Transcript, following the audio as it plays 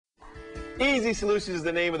Easy Solutions is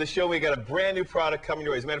the name of the show. We got a brand new product coming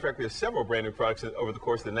your way. As a matter of fact, we have several brand new products over the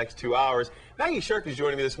course of the next 2 hours. Maggie Shirk is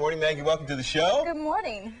joining me this morning. Maggie, welcome to the show. Good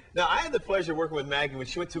morning. Now, I had the pleasure of working with Maggie when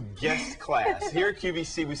she went to guest class. Here at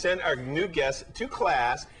QVC, we send our new guests to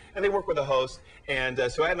class, and they work with a host. And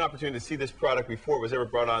so I had an opportunity to see this product before it was ever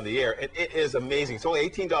brought on the air, and it is amazing. It's only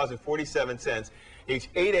 $18.47,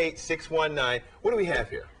 H88619. What do we have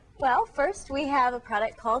here? Well, first we have a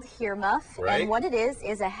product called Hearmuff, right. And what it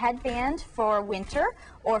is a headband for winter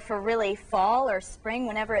or for really fall or spring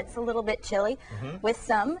whenever it's a little bit chilly, with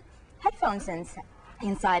some headphones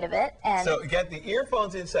inside of it. And so you got the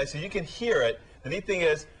earphones inside so you can hear it. The neat thing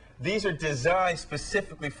is these are designed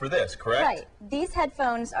specifically for this, correct? Right. These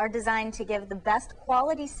headphones are designed to give the best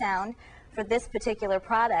quality sound for this particular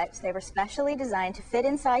product. They were specially designed to fit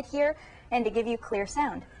inside here and to give you clear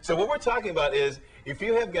sound. So what we're talking about is if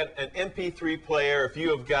you have got an MP3 player, if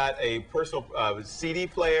you have got a personal CD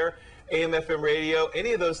player, AM, FM radio,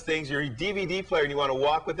 any of those things, your DVD player and you want to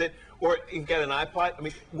walk with it, or you've got an iPod, I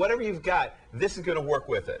mean, whatever you've got, this is going to work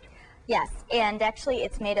with it. Yes, and actually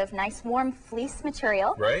it's made of nice warm fleece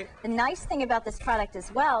material. Right. The nice thing about this product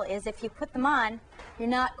as well is if you put them on, you're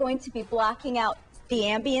not going to be blocking out the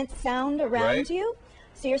ambient sound around you.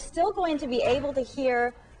 So you're still going to be able to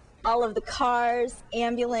hear all of the cars,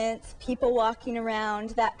 ambulance, people walking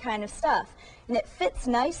around, that kind of stuff. And it fits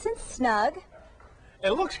nice and snug.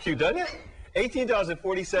 And it looks cute, doesn't it?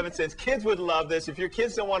 $18.47. Kids would love this. If your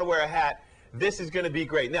kids don't want to wear a hat, this is going to be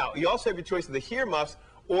great. Now, you also have your choice of the Hearmuffs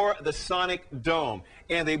or the Sonic Dome.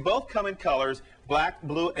 And they both come in colors, black,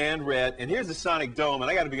 blue, and red. And here's the Sonic Dome,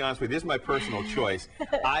 and I got to be honest with you, this is my personal choice.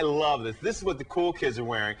 I love this. This is what the cool kids are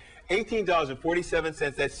wearing.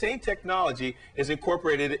 $18.47. That same technology is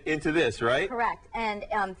incorporated into this, right? Correct. And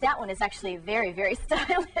that one is actually very, very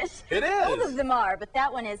stylish. It is. Both of them are, but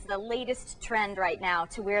that one is the latest trend right now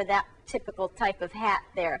to wear that typical type of hat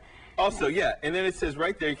there. Also, yeah, and then it says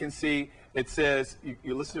right there, you can see, it says,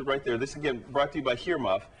 you listen to it right there. This, again, brought to you by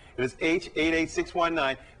Hearmuff. It is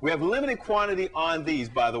H88619. We have limited quantity on these,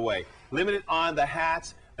 by the way. Limited on the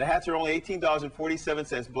hats. The hats are only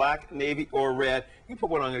 $18.47, black, navy, or red. You can put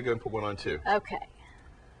one on, I'm going to go and put one on too. Okay.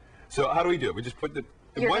 So how do we do it? We just put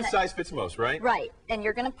one size fits most, right? Right, and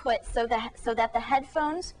you're going to put so that the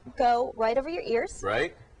headphones go right over your ears.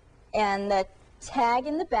 Right. And the tag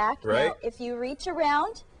in the back. Right. Now, if you reach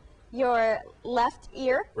around your left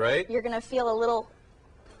ear, right, you're going to feel a little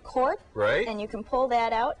cord. Right. And you can pull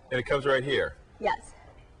that out. And it comes right here. Yes.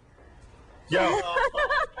 Yo,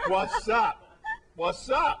 what's up? What's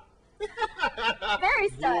up? Very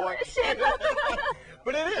stylish.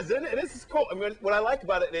 But it is, isn't it? This is cool. I mean, what I like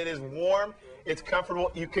about it, it is warm, it's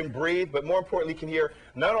comfortable, you can breathe, but more importantly, you can hear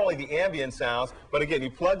not only the ambient sounds, but again,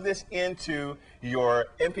 you plug this into your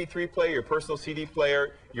MP3 player, your personal CD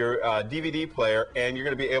player, your DVD player, and you're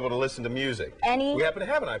going to be able to listen to music. We happen to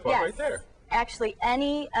have an iPod right there. Actually,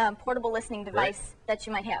 any portable listening device that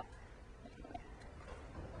you might have.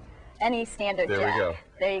 Any standard jack. There we go.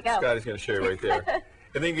 There you go. Scotty's going to show you right there.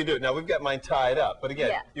 And then you can do it. Now, we've got mine tied up. But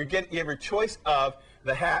again, you have your choice of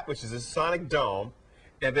the hat, which is a Sonic Dome,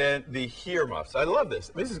 and then the Hearmuffs. I love this.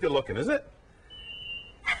 This is good looking, isn't it?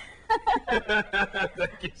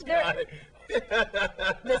 Thank you, Scotty.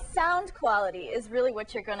 The sound quality is really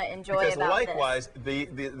what you're going to enjoy because about likewise,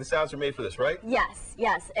 the sounds are made for this, right? Yes,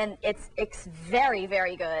 yes, and it's very,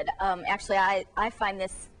 very good. Actually, I find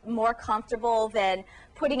this more comfortable than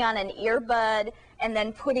putting on an earbud and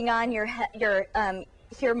then putting on your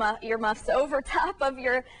earmuffs over top of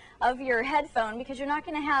your headphone, because you're not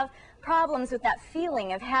going to have problems with that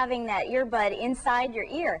feeling of having that earbud inside your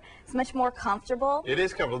ear. It's much more comfortable. It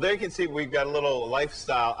is comfortable. There you can see we've got a little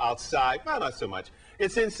lifestyle outside. Well, not so much.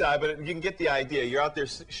 It's inside, but you can get the idea. You're out there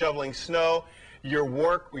shoveling snow. You're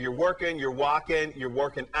working, you're walking, you're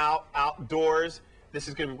working outdoors. This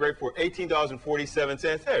is going to be great for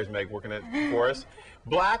 $18.47. There's Meg working it for us.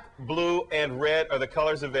 Black, blue, and red are the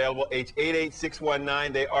colors available.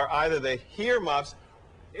 H88619. They are either the Hearmuffs,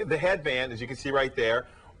 the headband, as you can see right there,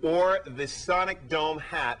 or the Sonic Dome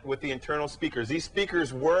hat with the internal speakers. These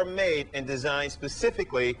speakers were made and designed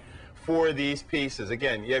specifically for these pieces.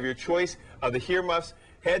 Again, you have your choice of the Hearmuffs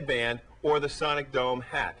headband or the Sonic Dome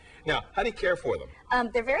hat. Now, how do you care for them?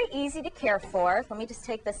 They're very easy to care for. Let me just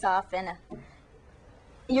take this off, and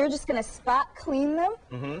you're just going to spot clean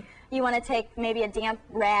them. You want to take maybe a damp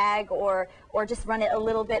rag or just run it a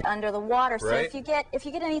little bit under the water. So if you get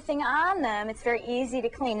anything on them, it's very easy to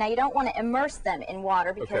clean. Now, you don't want to immerse them in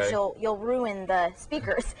water because you'll ruin the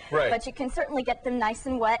speakers. But you can certainly get them nice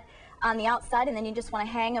and wet on the outside, and then you just want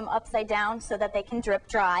to hang them upside down so that they can drip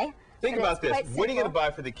dry. Think about this. What are you going to buy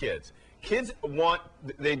for the kids? Kids want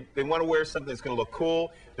they want to wear something that's going to look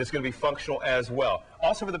cool, that's going to be functional as well.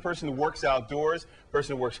 Also for the person who works outdoors,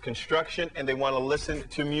 person who works construction, and they want to listen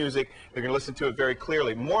to music, they're going to listen to it very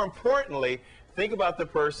clearly. More importantly, think about the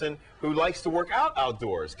person who likes to work out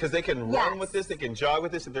outdoors, because they can run with this, they can jog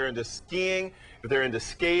with this. If they're into skiing, if they're into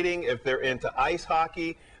skating, if they're into ice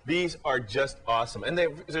hockey, these are just awesome, and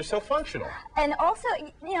they're so functional. And also,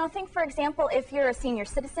 you know, think for example, if you're a senior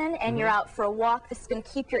citizen and you're out for a walk, this is going to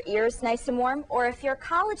keep your ears nice and warm. Or if you're a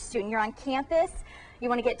college student, you're on campus, you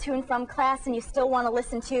want to get to and from class, and you still want to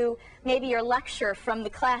listen to maybe your lecture from the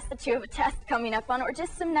class that you have a test coming up on, or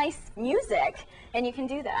just some nice music, and you can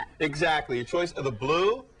do that. Exactly. Your choice of the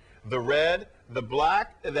blue, the red, the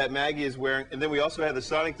black that Maggie is wearing, and then we also have the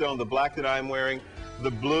Sonic Dome, the black that I'm wearing, the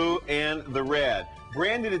blue and the red.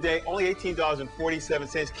 Brand new today, only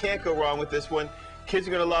 $18.47. Can't go wrong with this one. Kids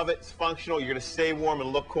are going to love it. It's functional. You're going to stay warm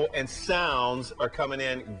and look cool. And sounds are coming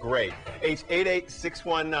in great.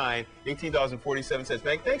 H88619, $18.47.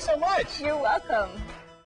 Meg, thanks so much. You're welcome.